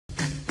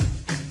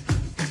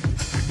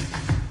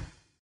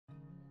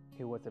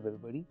what's up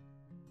everybody,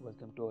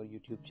 welcome to our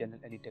YouTube channel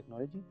Any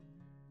Technology.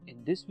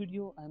 In this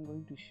video I'm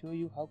going to show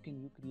you how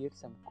can you create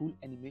some cool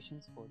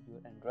animations for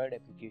your Android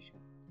application.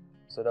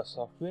 So the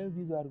software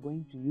we are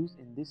going to use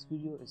in this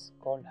video is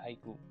called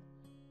Haiku.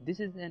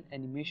 This is an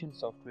animation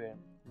software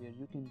where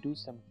you can do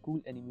some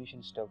cool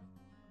animation stuff.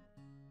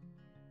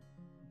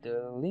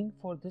 The link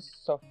for this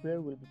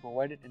software will be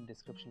provided in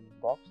description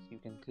box. You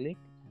can click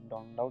and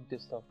download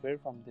this software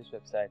from this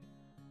website.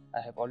 I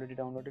have already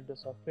downloaded the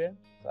software,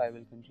 so I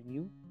will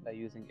continue by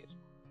using it.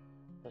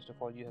 First of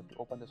all, you have to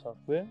open the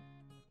software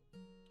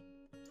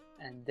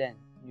and then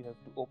you have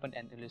to open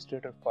an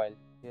Illustrator file.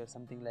 Here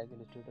something like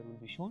Illustrator will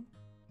be shown.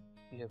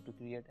 You have to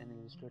create an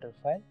Illustrator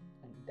file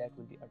and that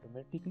will be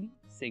automatically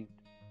synced.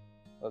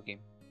 Okay,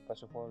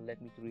 first of all let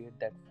me create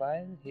that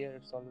file. Here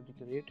it's already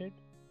created.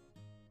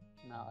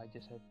 Now I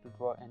just have to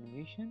draw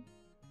animation.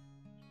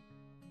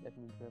 Let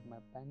me grab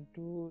my pen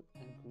tool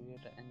and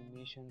create an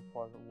animation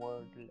for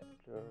word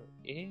letter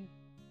A,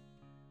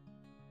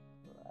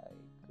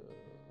 like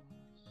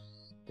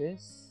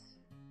this,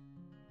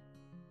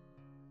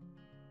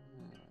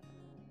 and let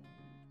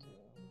me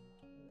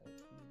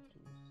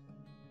do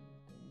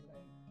something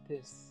like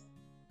this.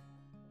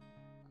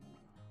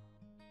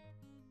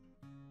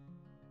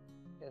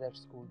 Yeah,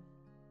 that's cool.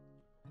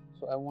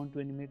 So I want to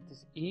animate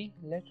this A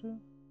letter.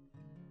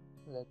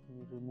 Let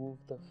me remove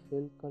the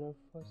fill color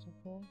first of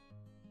all.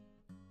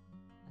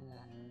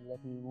 And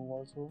let me remove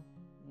also,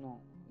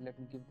 let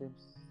me give them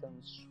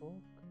some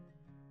stroke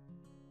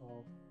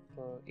of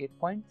 8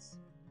 points.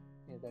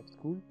 Yeah, that's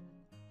cool.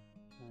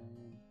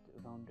 And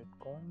rounded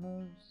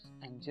corners,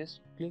 and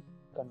just click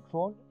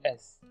Ctrl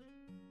S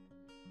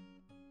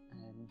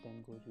and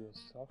then go to your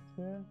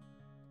software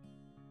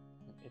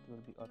and it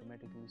will be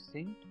automatically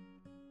synced.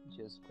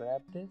 Just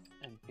grab this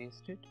and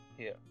paste it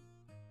here.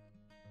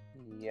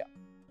 Yeah,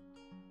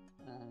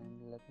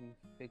 and let me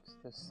fix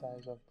the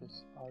size of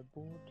this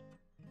artboard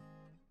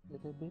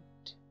little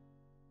bit.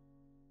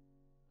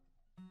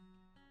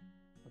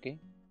 Okay,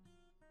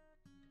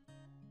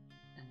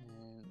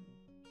 and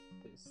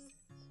this,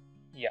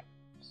 yeah,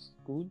 it's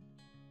cool.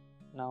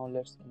 Now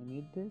let's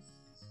animate this.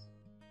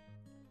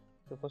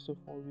 So first of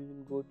all we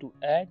will go to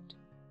add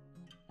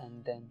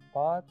and then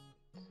path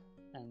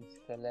and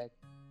select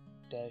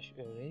dash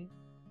array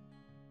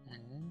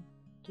and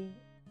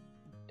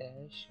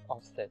dash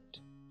offset.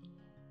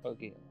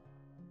 Okay,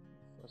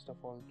 first of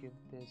all give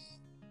this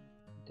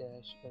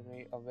dash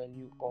array a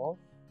value of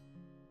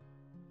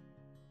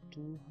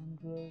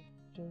 200,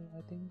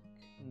 I think,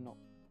 no,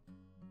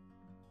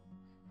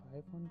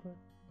 500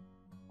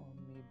 or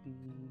maybe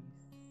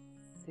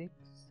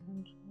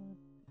 600,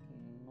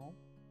 no,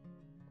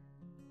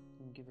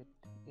 give it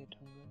 800.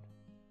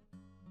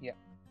 Yeah,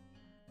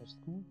 that's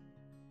cool.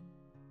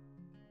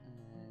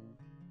 And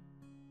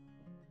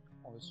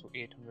also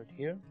 800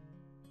 here,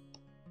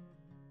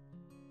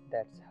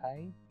 that's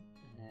high,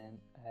 and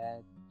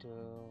add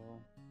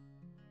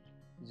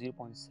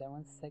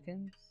 0.7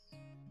 seconds.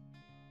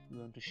 We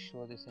want to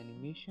show this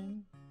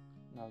animation.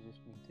 Now just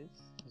make this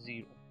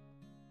 0.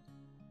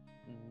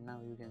 Now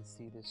you can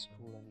see this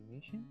cool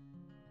animation.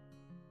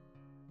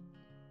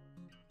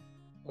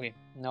 Okay,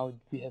 now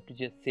we have to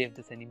just save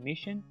this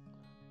animation.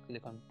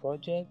 Click on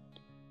project,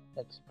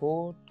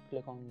 export,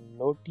 click on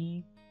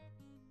Lottie,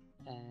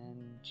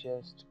 and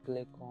just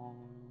click on,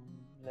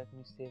 let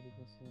me save it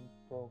in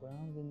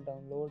programs and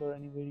download or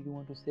anywhere you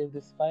want to save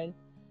this file,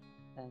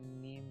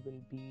 and name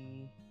will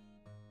be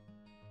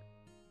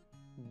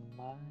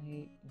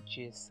my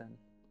JSON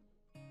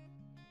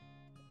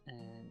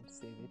and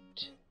save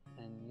it.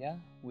 And yeah,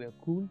 we are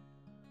cool.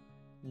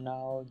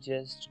 Now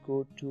just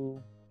go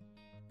to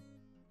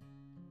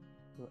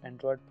your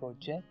Android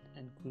project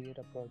and create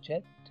a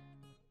project.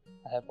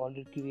 I have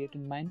already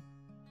created mine,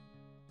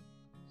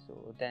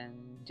 so then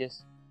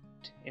just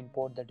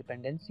import the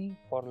dependency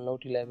for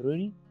Lottie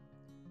library,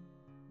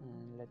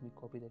 and let me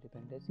copy the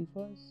dependency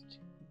first.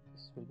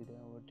 This will be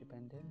our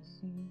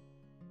dependency.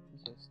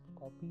 Just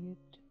copy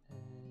it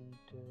and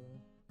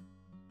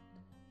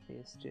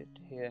paste it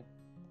here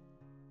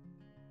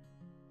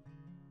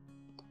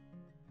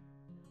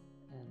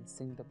and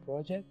sync the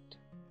project.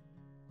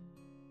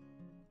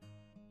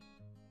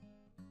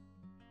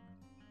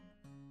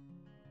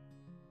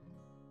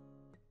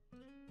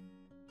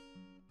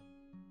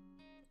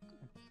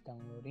 It's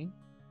downloading.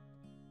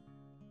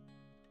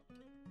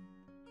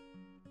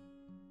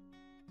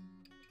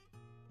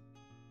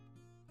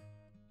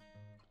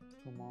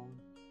 Come on.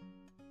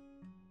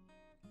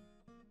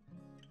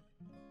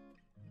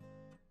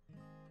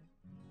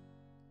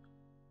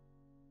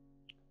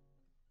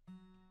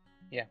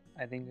 Yeah,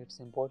 I think it's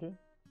important.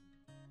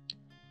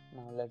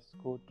 Now let's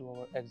go to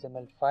our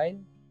XML file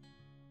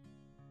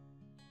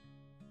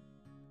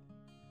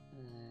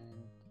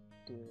and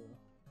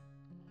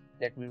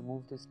let me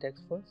remove this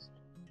text first,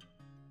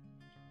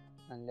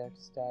 and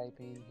let's type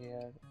in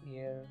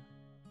here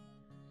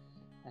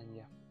and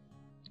yeah,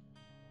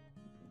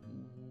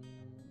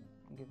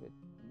 give it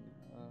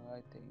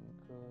I think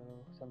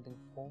something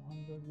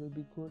 400 will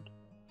be good.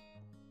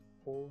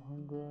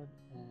 400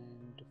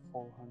 and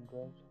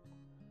 400.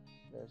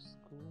 Let's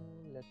go.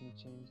 Let me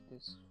change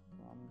this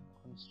from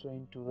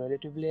constraint to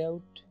relative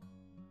layout,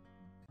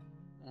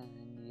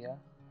 and yeah,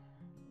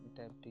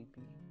 type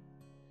dp.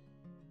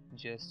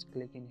 Just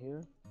click in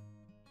here,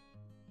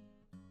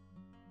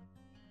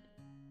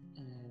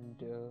 and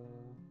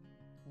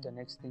the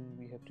next thing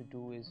we have to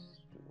do is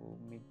to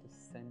make the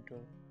center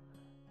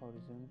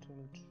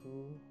horizontal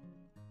true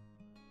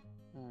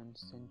and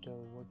center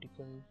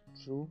vertical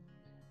true.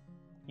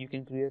 You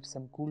can create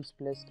some cool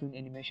splash screen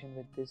animation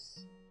with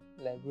this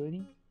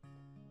library.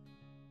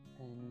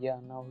 And yeah,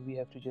 now we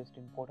have to just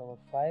import our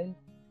file.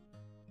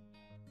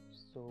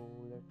 So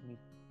let me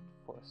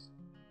first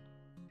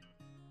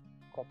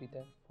copy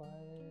that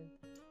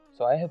file.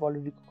 So I have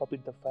already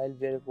copied the file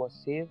where it was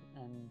saved,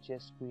 and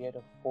just create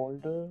a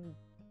folder,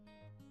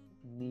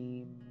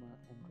 name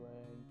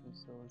Android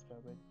resource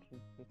directory,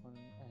 click on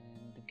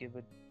and give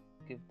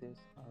this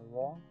a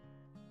raw,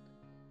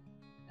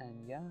 and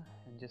yeah,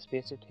 and just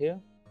paste it here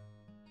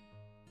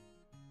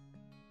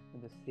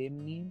with the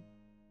same name,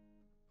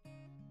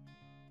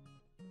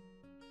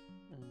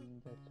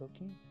 and that's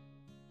okay.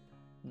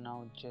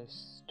 Now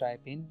just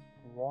type in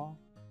raw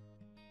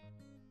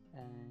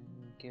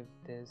and give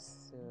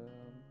this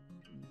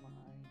my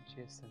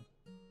JSON,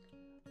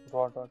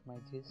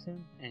 raw.myjson,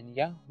 and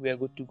yeah, we are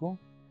good to go.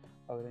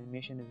 Our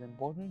animation is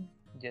important.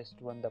 Just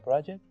run the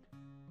project.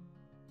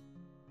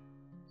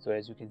 So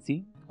as you can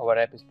see, our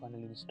app is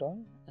finally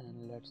installed,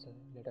 and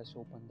let us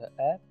open the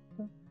app.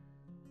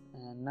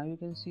 And now you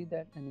can see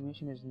that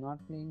animation is not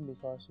playing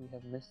because we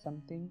have missed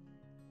something.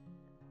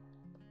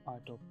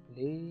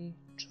 Autoplay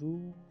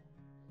true,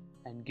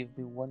 and give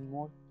me one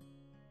more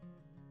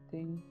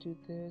thing to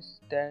this,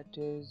 that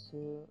is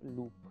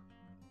loop,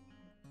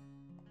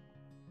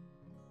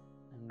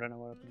 and run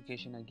our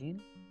application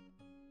again.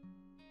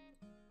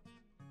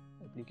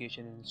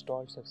 Application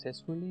installed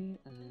successfully,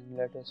 and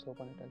let us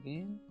open it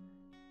again.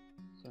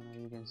 So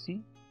now you can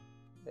see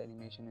the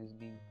animation is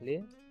being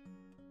played,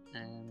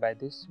 and by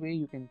this way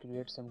you can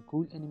create some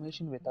cool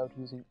animation without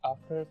using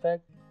After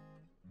Effects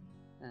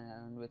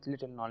and with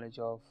little knowledge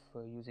of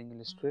using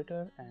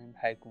Illustrator and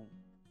Haiku.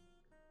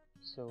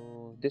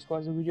 So this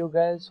was the video,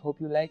 guys.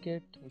 Hope you like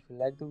it. If you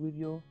like the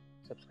video,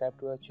 subscribe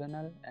to our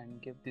channel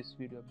and give this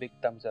video a big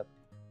thumbs up.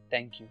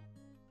 Thank you.